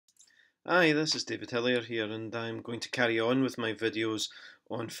Hi, this is David Hillier here, and I'm going to carry on with my videos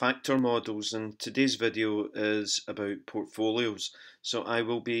on factor models. And today's video is about portfolios. So I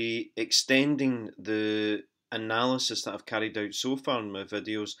will be extending the analysis that I've carried out so far in my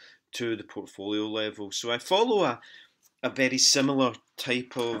videos to the portfolio level. So I follow a very similar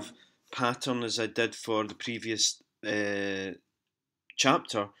type of pattern as I did for the previous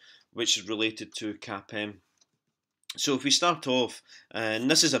chapter, which is related to CAPM. So if we start off, and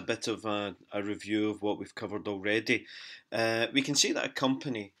this is a bit of a review of what we've covered already, we can see that a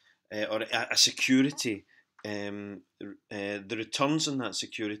company or a security, the returns on that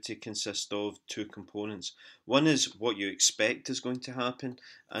security consist of two components. One is what you expect is going to happen,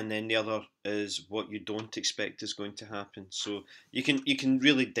 and then the other is what you don't expect is going to happen. So you can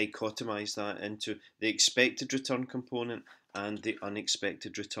really dichotomize that into the expected return component and the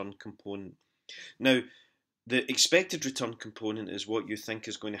unexpected return component. Now, the expected return component is what you think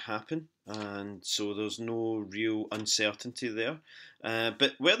is going to happen, and so there's no real uncertainty there.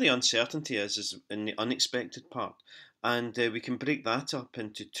 But where the uncertainty is in the unexpected part, and we can break that up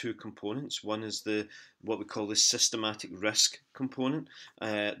into two components. One is the what we call the systematic risk component.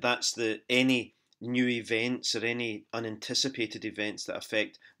 That's the any new events or any unanticipated events that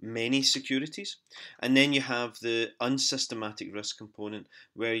affect many securities. And then you have the unsystematic risk component,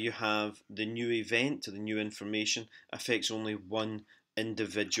 where you have the new event or the new information affects only one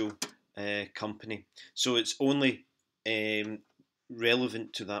individual company. So it's only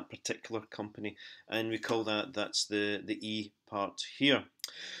relevant to that particular company, and we call that's the E part here.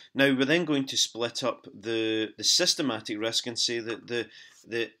 Now we're then going to split up the systematic risk and say that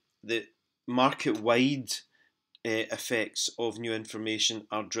the market wide effects of new information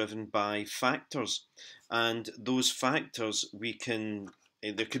are driven by factors, and those factors we can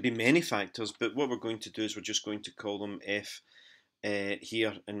there could be many factors, but what we're going to do is we're just going to call them F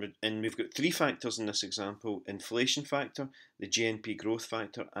here, and we've got three factors in this example: inflation factor, the GNP growth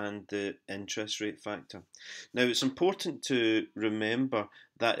factor, and the interest rate factor. Now it's important to remember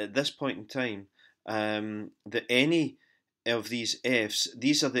that at this point in time, that any of these F's,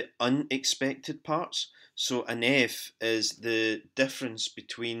 these are the unexpected parts. So an F is the difference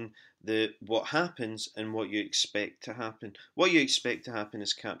between the what happens and what you expect to happen. What you expect to happen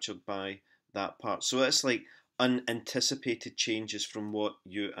is captured by that part. So it's like unanticipated changes from what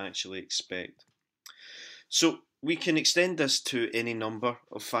you actually expect. So we can extend this to any number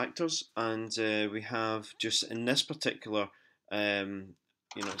of factors, and we have just in this particular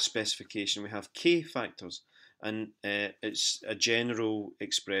specification we have K factors, and it's a general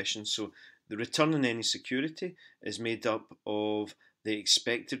expression. So the return on any security is made up of the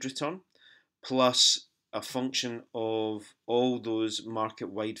expected return plus a function of all those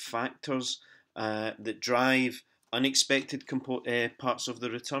market-wide factors that drive unexpected parts of the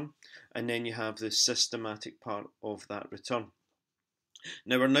return, and then you have the systematic part of that return.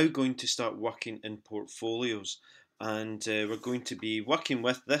 Now we're now going to start working in portfolios, and we're going to be working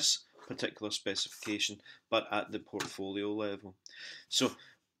with this particular specification but at the portfolio level. So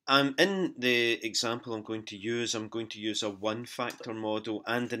in the example I'm going to use a one-factor model,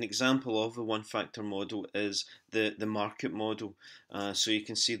 and an example of the one-factor model is the market model. So you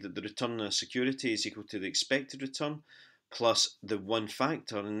can see that the return on a security is equal to the expected return plus the one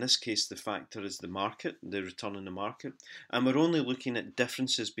factor. In this case, the factor is the market, the return on the market, and we're only looking at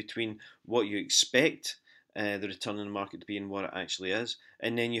differences between what you expect the return on the market to be and what it actually is,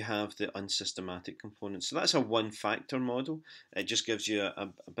 and then you have the unsystematic component. So that's a one-factor model. It just gives you a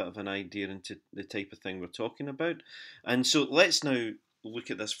bit of an idea into the type of thing we're talking about. And so let's now look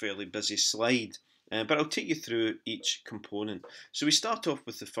at this fairly busy slide, but I'll take you through each component. So we start off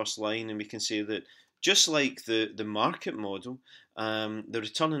with the first line, and we can say that just like the market model, the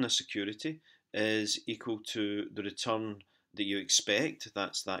return on a security is equal to the return that you expect,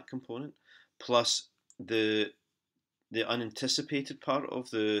 that's that component, plus the unanticipated part of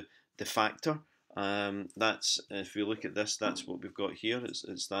the factor. That's, if we look at this, that's what we've got here.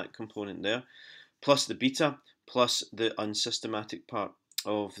 It's that component there, plus the beta, plus the unsystematic part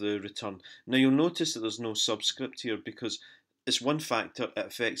of the return. Now you'll notice that there's no subscript here because it's one factor. It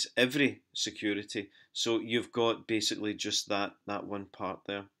affects every security, so you've got basically just that one part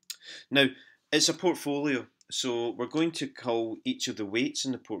there. Now it's a portfolio, so we're going to call each of the weights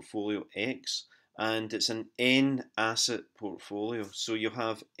in the portfolio X, and it's an N asset portfolio, so you'll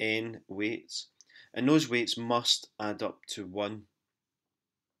have N weights, and those weights must add up to 1.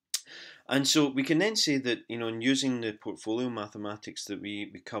 And so we can then say that, in using the portfolio mathematics that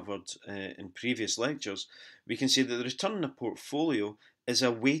we covered in previous lectures, we can say that the return on a portfolio is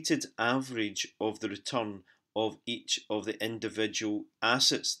a weighted average of the return of each of the individual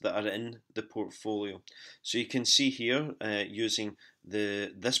assets that are in the portfolio. So you can see here using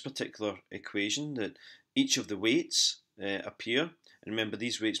this particular equation that each of the weights appear. And remember,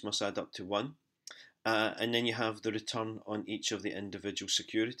 these weights must add up to 1. And then you have the return on each of the individual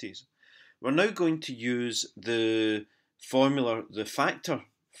securities. We're now going to use the formula, the factor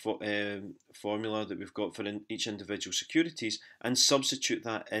formula that we've got for each individual securities, and substitute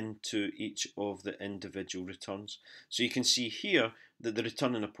that into each of the individual returns. So you can see here that the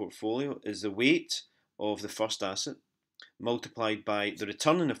return in a portfolio is the weight of the first asset multiplied by the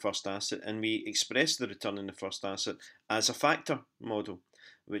return in the first asset, and we express the return in the first asset as a factor model,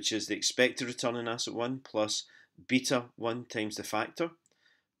 which is the expected return in asset 1 plus beta 1 times the factor.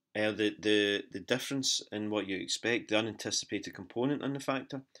 The difference in what you expect, the unanticipated component in the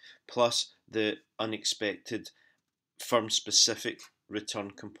factor, plus the unexpected firm-specific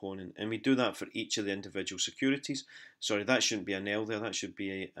return component. And we do that for each of the individual securities. Sorry, that shouldn't be an L there, that should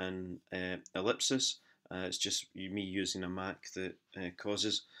be an ellipsis. It's just me using a Mac that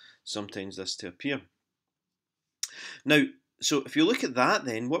causes sometimes this to appear. Now, so if you look at that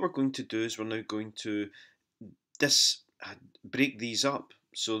then, what we're going to do is we're now going to break these up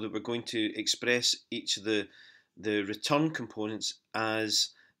so that we're going to express each of the return components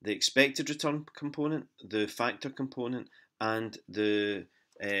as the expected return component, the factor component, and the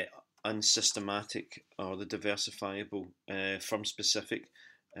unsystematic or the diversifiable firm-specific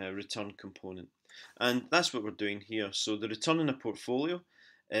return component. And that's what we're doing here. So the return in a portfolio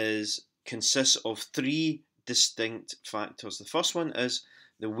consists of 3 distinct factors. The first one is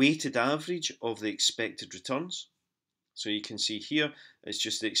the weighted average of the expected returns. So you can see here it's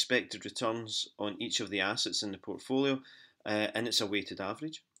just the expected returns on each of the assets in the portfolio, and it's a weighted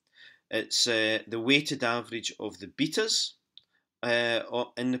average. It's the weighted average of the betas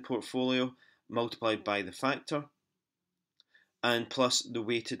in the portfolio multiplied by the factor, and plus the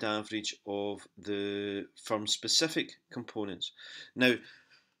weighted average of the firm-specific components. Now,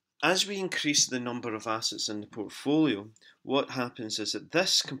 as we increase the number of assets in the portfolio, what happens is that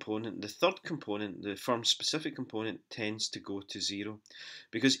this component, the third component, the firm-specific component, tends to go to 0,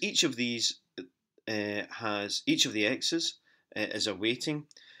 because each of these each of the x's is a weighting.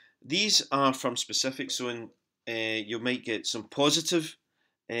 These are firm-specific, so you might get some positive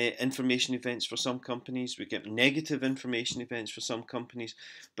information events for some companies, we get negative information events for some companies,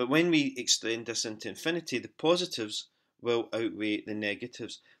 but when we extend this into infinity, the positives will outweigh the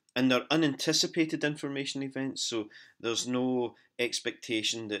negatives. And they're unanticipated information events, so there's no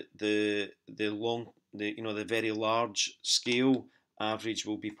expectation that the very large scale average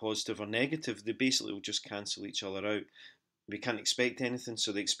will be positive or negative. They basically will just cancel each other out. We can't expect anything,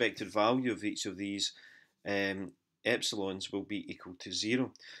 so the expected value of each of these epsilons will be equal to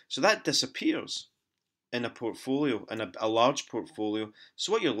 0. So that disappears in a portfolio, in a large portfolio.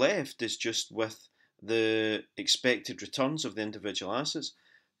 So what you're left is just with the expected returns of the individual assets,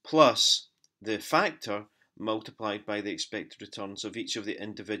 plus the factor multiplied by the expected returns of each of the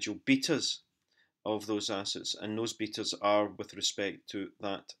individual betas of those assets, and those betas are with respect to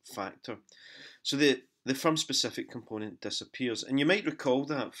that factor. So the firm-specific component disappears, and you might recall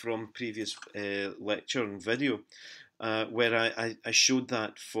that from previous lecture and video where I showed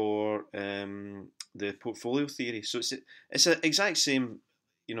that for the portfolio theory. So it's an exact same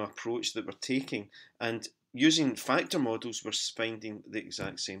approach that we're taking, and using factor models, we're finding the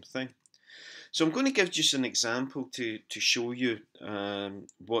exact same thing. So I'm going to give just an example to show you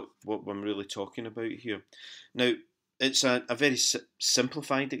what I'm really talking about here. Now, it's a very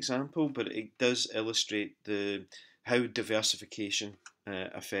simplified example, but it does illustrate how diversification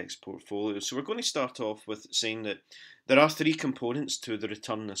affects portfolios. So we're going to start off with saying that there are 3 components to the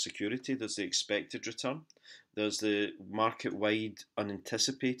return on a security. There's the expected return, there's the market-wide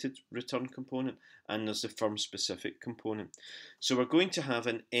unanticipated return component, and there's the firm-specific component. So we're going to have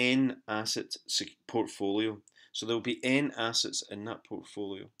an N asset portfolio. So there will be N assets in that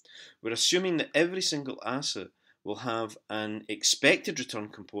portfolio. We're assuming that every single asset will have an expected return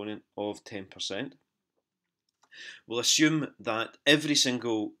component of 10%. We'll assume that every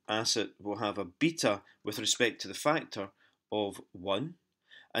single asset will have a beta with respect to the factor of 1.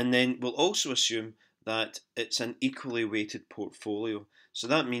 And then we'll also assume that it's an equally weighted portfolio. So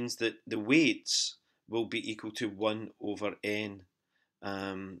that means that the weights will be equal to 1 over n.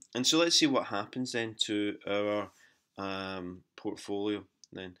 And so let's see what happens then to our portfolio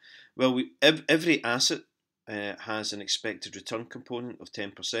then. Well, every asset has an expected return component of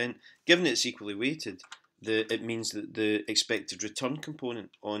 10%. Given it's equally weighted, it means that the expected return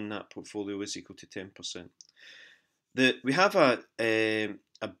component on that portfolio is equal to 10%. We have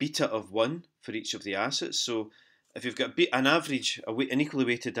a beta of 1 for each of the assets. So if you've got an average, an equally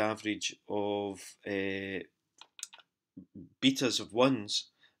weighted average of betas of 1s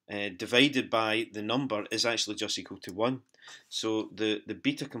divided by the number is actually just equal to 1. So the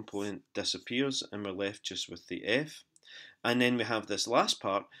beta component disappears and we're left just with the F. And then we have this last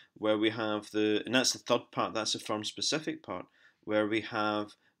part where we have and that's the third part, that's the firm specific part, where we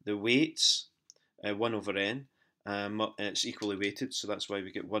have the weights, 1 over n, it's equally weighted, so that's why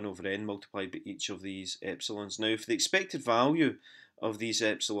we get 1 over n multiplied by each of these epsilons. Now, if the expected value of these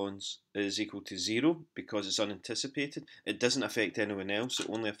epsilons is equal to 0, because it's unanticipated, it doesn't affect anyone else, it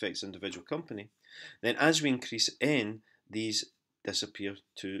only affects individual company, then as we increase n, these disappear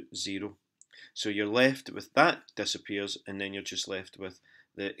to 0. So you're left with that disappears, and then you're just left with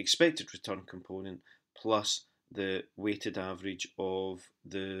the expected return component plus the weighted average of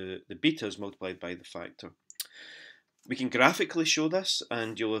the betas multiplied by the factor. We can graphically show this,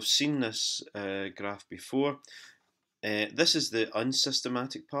 and you'll have seen this graph before. This is the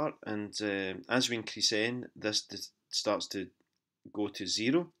unsystematic part, and as we increase n, this starts to go to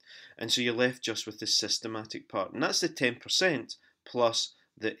 0, and so you're left just with the systematic part, and that's the 10% plus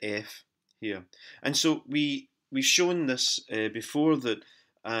the F here. And so we've shown this before, that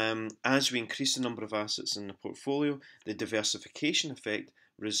as we increase the number of assets in the portfolio, the diversification effect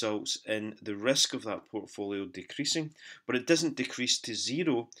results in the risk of that portfolio decreasing, but it doesn't decrease to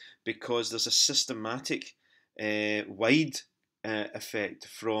 0 because there's a systematic wide effect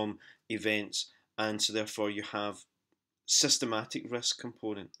from events, and so therefore you have systematic risk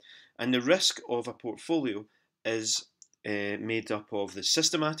component. And the risk of a portfolio is made up of the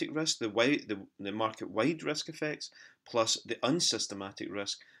systematic risk, the market-wide risk effects, plus the unsystematic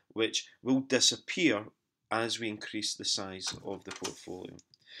risk, which will disappear as we increase the size of the portfolio.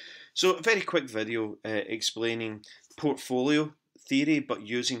 So a very quick video explaining portfolio theory, but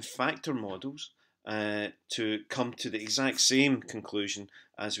using factor models to come to the exact same conclusion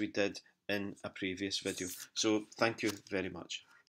as we did in a previous video. So thank you very much.